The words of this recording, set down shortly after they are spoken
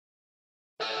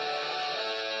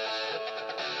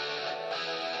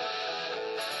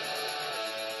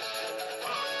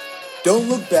Don't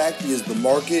look back because the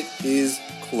market is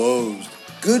closed.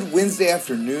 Good Wednesday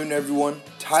afternoon, everyone.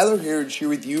 Tyler Harridge here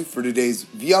with you for today's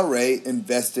VRA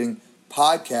Investing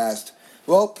Podcast.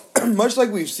 Well, much like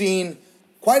we've seen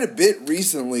quite a bit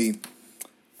recently,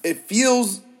 it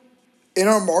feels in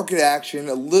our market action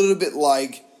a little bit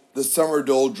like the summer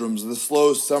doldrums, the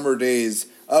slow summer days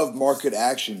of market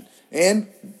action. And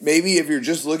maybe if you're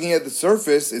just looking at the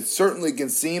surface, it certainly can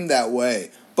seem that way.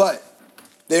 But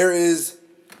there is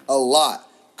a lot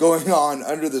going on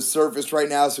under the surface right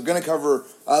now, so we're going to cover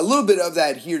a little bit of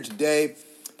that here today.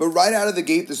 But right out of the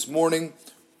gate this morning,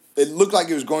 it looked like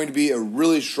it was going to be a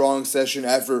really strong session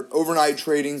after overnight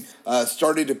trading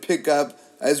started to pick up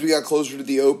as we got closer to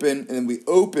the open, and then we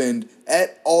opened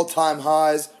at all-time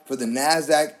highs for the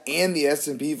NASDAQ and the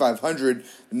S&P 500,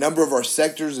 a number of our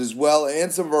sectors as well,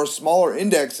 and some of our smaller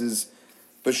indexes.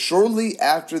 But shortly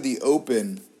after the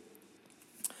open,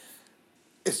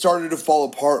 it started to fall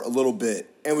apart a little bit,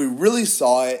 and we really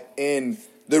saw it in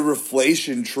the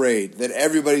reflation trade that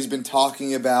everybody's been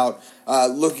talking about,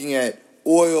 looking at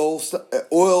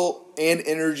oil and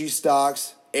energy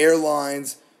stocks,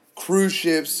 airlines, cruise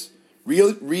ships,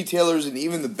 retailers, and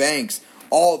even the banks,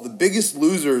 all the biggest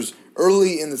losers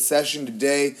early in the session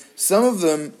today. Some of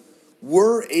them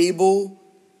were able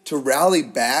to rally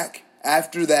back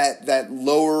after that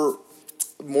lower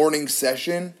morning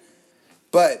session,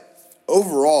 but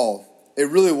overall, it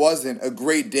really wasn't a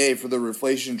great day for the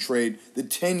reflation trade. The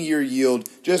 10-year yield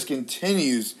just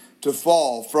continues to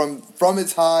fall from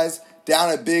its highs,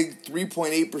 down a big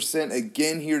 3.8%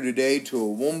 again here today to a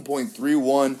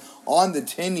 1.31 on the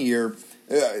 10-year.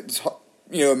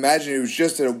 Imagine it was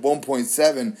just at a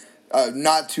 1.7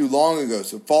 not too long ago,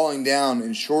 so falling down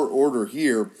in short order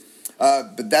here.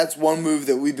 But that's one move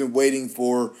that we've been waiting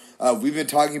for. We've been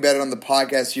talking about it on the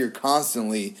podcast here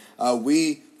constantly.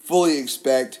 We fully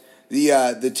expect the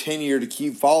 10-year to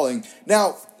keep falling.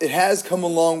 Now, it has come a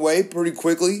long way pretty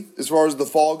quickly as far as the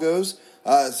fall goes.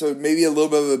 So maybe a little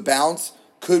bit of a bounce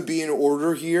could be in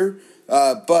order here.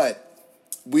 But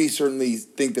we certainly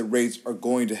think that rates are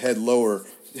going to head lower,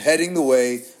 heading the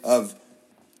way of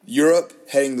Europe,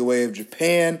 heading the way of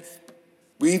Japan.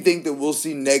 We think that we'll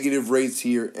see negative rates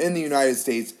here in the United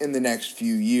States in the next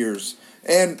few years.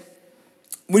 And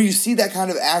when you see that kind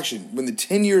of action, when the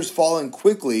 10 years falling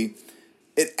quickly,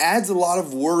 it adds a lot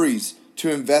of worries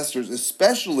to investors,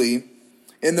 especially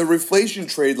in the reflation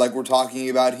trade like we're talking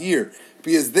about here.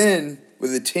 Because then,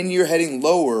 with the 10-year heading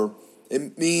lower,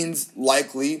 it means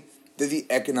likely that the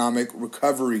economic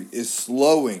recovery is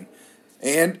slowing.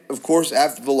 And, of course,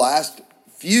 after the last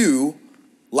few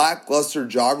lackluster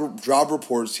job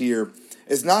reports here,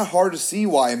 it's not hard to see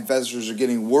why investors are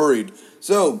getting worried.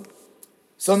 So,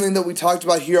 something that we talked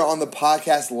about here on the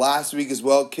podcast last week as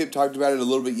well, Kip talked about it a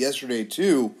little bit yesterday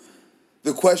too.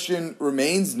 The question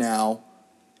remains now,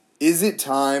 is it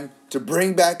time to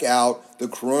bring back out the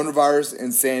coronavirus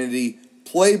insanity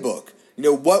playbook?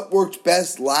 What worked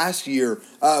best last year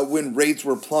when rates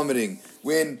were plummeting,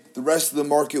 when the rest of the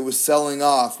market was selling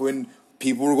off, when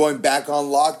people were going back on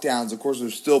lockdowns. Of course, they're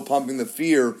still pumping the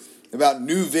fear about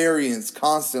new variants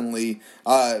constantly,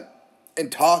 and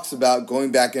talks about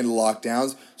going back into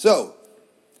lockdowns. So,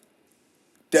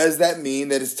 does that mean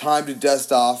that it's time to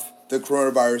dust off the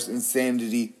coronavirus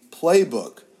insanity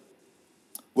playbook?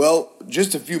 Well,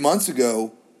 just a few months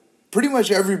ago, pretty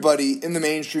much everybody in the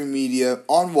mainstream media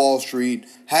on Wall Street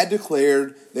had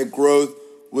declared that growth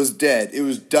was dead. It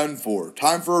was done for.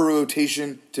 Time for a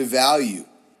rotation to value.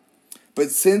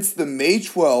 But since the May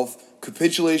 12th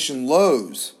capitulation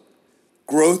lows,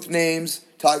 growth names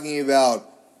talking about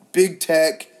big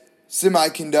tech,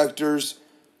 semiconductors,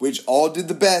 which all did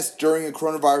the best during a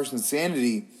coronavirus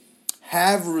insanity,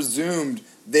 have resumed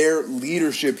their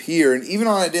leadership here. And even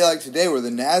on a day like today where the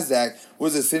NASDAQ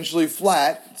was essentially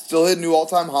flat, still hit a new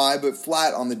all-time high, but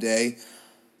flat on the day,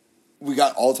 we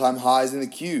got all-time highs in the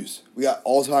Qs. We got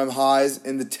all-time highs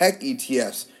in the tech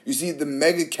ETFs. You see the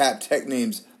mega cap tech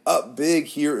names up big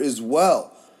here as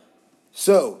well.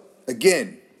 So,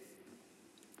 again,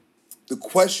 the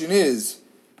question is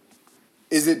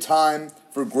it time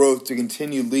for growth to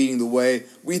continue leading the way?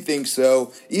 We think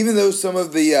so. Even though some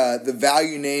of the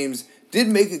value names did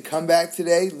make a comeback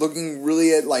today, looking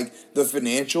really at like the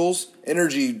financials.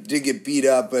 Energy did get beat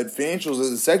up, but financials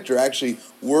as a sector actually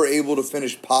were able to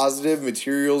finish positive.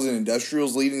 Materials and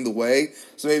industrials leading the way.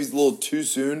 So maybe it's a little too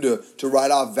soon to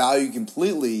write off value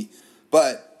completely,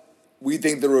 but we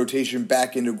think the rotation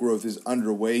back into growth is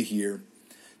underway here.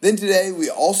 Then today we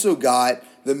also got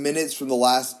the minutes from the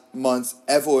last month's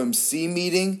FOMC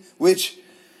meeting, which,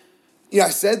 I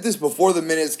said this before the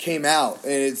minutes came out,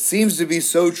 and it seems to be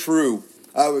so true.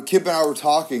 Kip and I were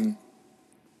talking.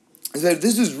 I said,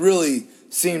 this is really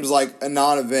seems like a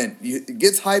non-event. It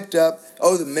gets hyped up.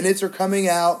 Oh, the minutes are coming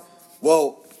out.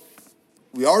 Well,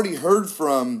 we already heard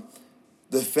from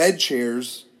the Fed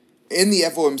chairs in the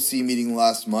FOMC meeting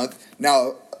last month.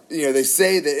 Now, they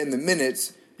say that in the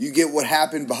minutes, you get what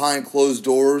happened behind closed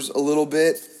doors a little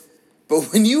bit.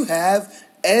 But when you have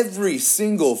every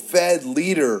single Fed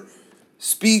leader,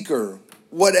 speaker,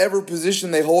 whatever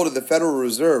position they hold at the Federal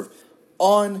Reserve,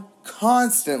 on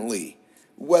constantly,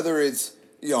 whether it's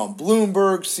on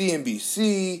Bloomberg,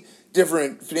 CNBC,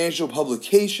 different financial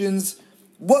publications,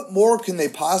 what more can they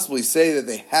possibly say that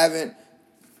they haven't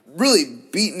really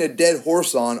beaten a dead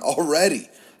horse on already?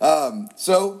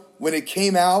 So when it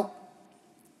came out,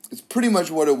 it's pretty much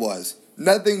what it was.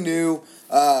 Nothing new.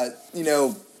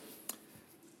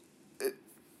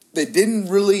 They didn't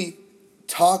really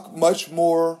talk much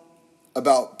more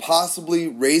about possibly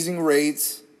raising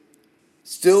rates.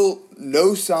 Still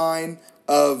no sign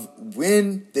of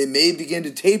when they may begin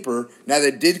to taper. Now,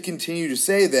 they did continue to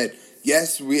say that,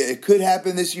 yes, it could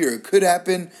happen this year. It could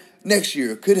happen next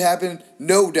year. It could happen.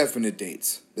 No definite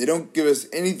dates. They don't give us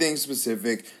anything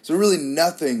specific. So really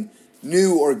nothing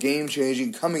new or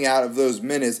game-changing coming out of those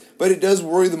minutes. But it does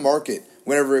worry the market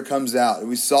whenever it comes out. And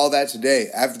we saw that today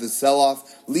after the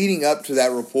sell-off leading up to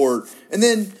that report. And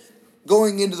then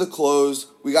going into the close,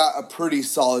 we got a pretty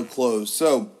solid close.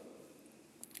 So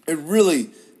it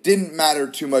really didn't matter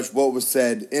too much what was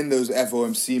said in those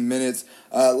FOMC minutes.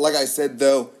 Like I said,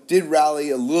 though, did rally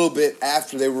a little bit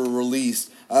after they were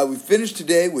released. We finished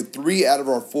today with 3 out of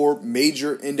our 4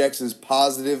 major indexes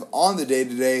positive on the day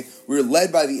today. We were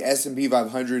led by the S&P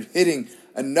 500, hitting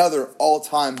another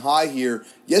all-time high here.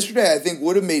 Yesterday, I think,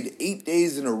 would have made 8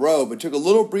 days in a row, but took a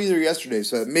little breather yesterday,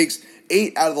 so it makes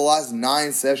 8 out of the last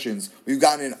 9 sessions. We've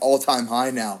gotten an all-time high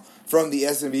now from the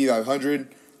S&P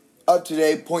 500. Up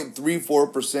today,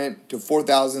 0.34% to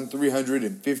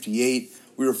 4,358.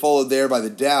 We were followed there by the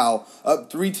Dow,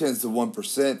 up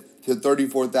 0.3% to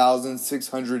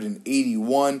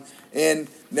 34,681. And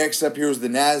next up here is the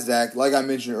NASDAQ. Like I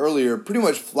mentioned earlier, pretty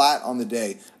much flat on the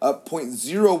day, up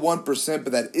 0.01%,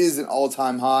 but that is an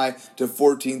all-time high to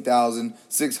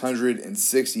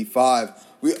 14,665.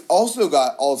 We also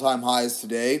got all-time highs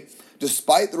today,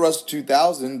 despite the Russell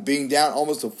 2000 being down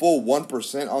almost a full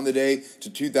 1% on the day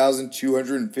to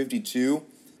 2,252.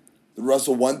 The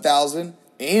Russell 1000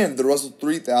 and the Russell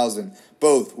 3000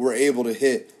 both were able to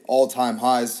hit all-time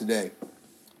highs today.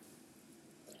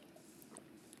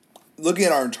 Looking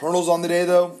at our internals on the day,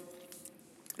 though,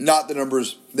 not the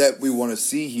numbers that we want to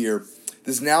see here.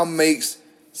 This now makes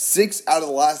 6 out of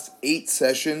the last 8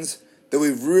 sessions that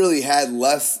we've really had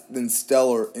less than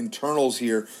stellar internals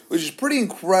here, which is pretty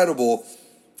incredible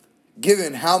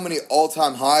given how many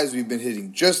all-time highs we've been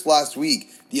hitting. Just last week,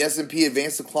 the S&P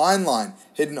Advanced Decline line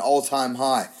hit an all-time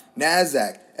high.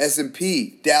 NASDAQ,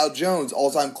 S&P, Dow Jones,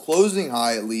 all-time closing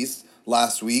high at least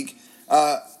last week.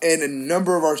 And a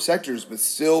number of our sectors, but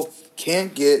still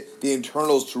can't get the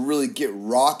internals to really get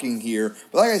rocking here.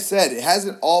 But like I said, it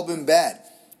hasn't all been bad.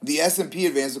 The S&P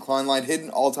Advanced Decline line hit an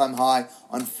all-time high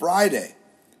on Friday.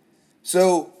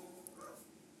 So,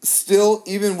 still,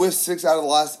 even with 6 out of the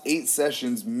last 8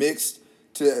 sessions mixed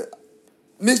to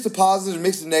positive,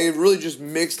 mixed to negative, really just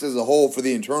mixed as a whole for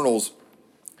the internals,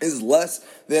 is less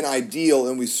than ideal,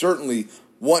 and we certainly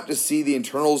want to see the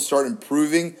internals start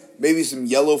improving. Maybe some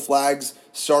yellow flags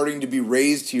starting to be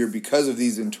raised here because of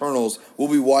these internals. We'll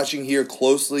be watching here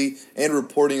closely and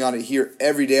reporting on it here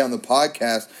every day on the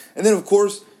podcast. And then, of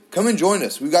course, come and join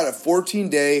us. We've got a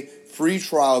 14-day free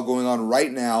trial going on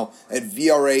right now at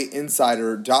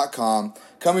VRAinsider.com.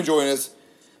 Come and join us.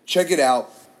 Check it out.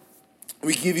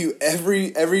 We give you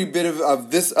every bit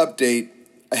of this update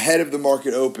ahead of the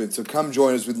market open. So come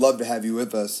join us. We'd love to have you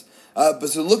with us. But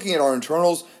so looking at our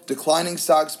internals, declining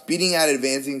stocks, beating out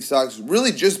advancing stocks,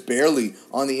 really just barely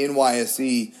on the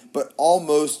NYSE, but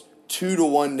almost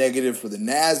 2-to-1 negative for the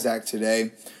NASDAQ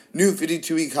today. New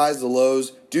 52-week highs to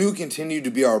lows do continue to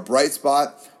be our bright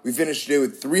spot. We finished today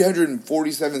with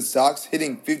 347 stocks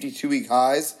hitting 52-week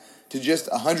highs to just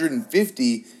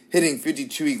 150 hitting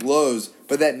 52-week lows,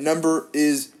 but that number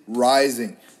is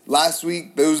rising. Last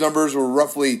week, those numbers were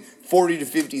roughly 40 to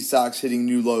 50 stocks hitting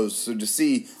new lows. So to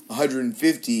see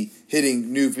 150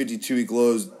 hitting new 52-week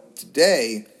lows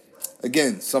today,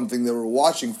 again, something that we're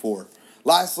watching for.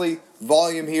 Lastly,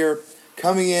 volume here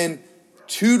coming in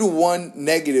 2-to-1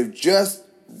 negative, just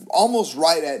almost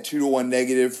right at 2-to-1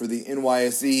 negative for the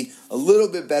NYSE. A little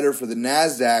bit better for the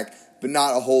NASDAQ, but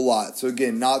not a whole lot. So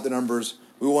again, not the numbers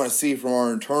we want to see from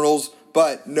our internals,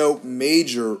 but no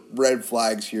major red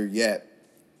flags here yet.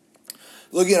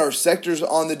 Looking at our sectors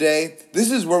on the day,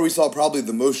 this is where we saw probably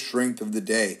the most strength of the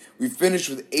day. We finished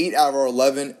with 8 out of our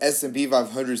 11 S&P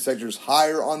 500 sectors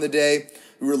higher on the day.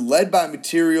 We were led by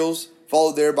materials,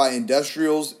 followed there by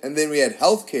industrials, and then we had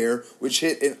healthcare, which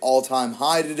hit an all-time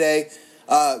high today.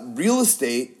 Real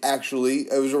estate, actually,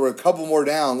 we're a couple more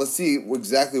down. Let's see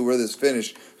exactly where this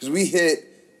finished, because we hit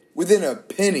within a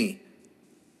penny.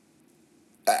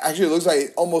 Actually, it looks like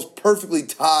it almost perfectly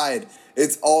tied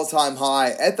its all-time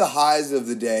high at the highs of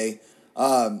the day.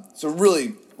 So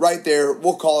really, right there,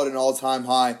 we'll call it an all-time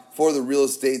high for the real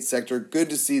estate sector. Good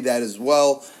to see that as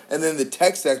well. And then the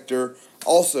tech sector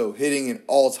also hitting an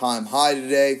all-time high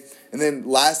today. And then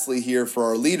lastly here for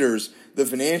our leaders, the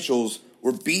financials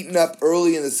were beaten up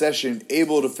early in the session,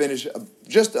 able to finish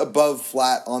just above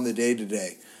flat on the day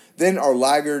today. Then our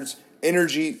laggards,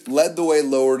 energy led the way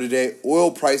lower today.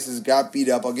 Oil prices got beat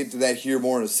up. I'll get to that here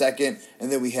more in a second.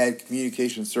 And then we had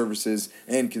communication services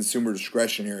and consumer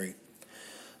discretionary.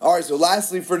 All right, so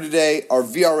lastly for today, our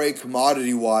VRA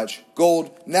commodity watch. Gold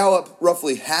now up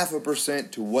roughly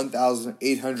 0.5% to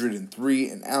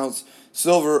 $1,803 an ounce.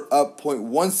 Silver up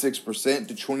 0.16%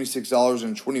 to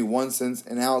 $26.21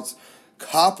 an ounce.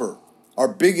 Copper, our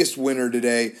biggest winner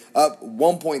today, up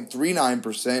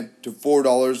 1.39% to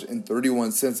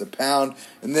 $4.31 a pound.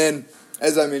 And then,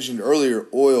 as I mentioned earlier,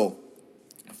 oil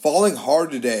falling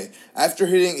hard today after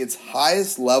hitting its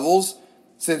highest levels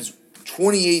since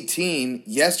 2018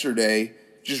 yesterday,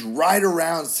 just right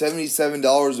around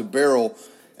 $77 a barrel.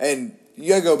 And you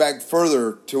got to go back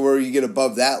further to where you get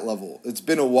above that level. It's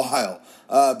been a while.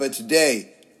 But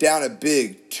today, down a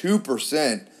big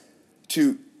 2%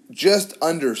 to just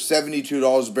under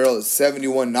 $72 a barrel at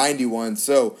 $71.91.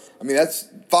 So, I mean, that's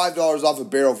 $5 off a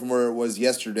barrel from where it was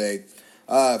yesterday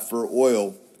for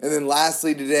oil. And then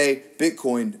lastly today,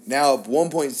 Bitcoin now up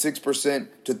 1.6%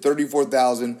 to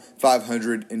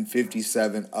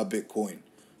 $34,557 a Bitcoin.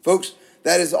 Folks,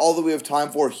 that is all that we have time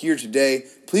for here today.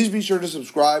 Please be sure to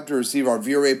subscribe to receive our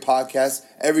VRA podcast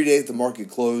every day at the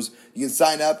market close. You can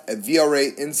sign up at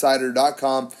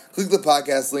VRAinsider.com. Click the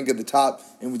podcast link at the top,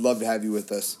 and we'd love to have you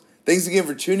with us. Thanks again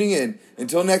for tuning in.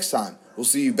 Until next time, we'll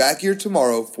see you back here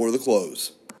tomorrow for the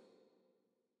close.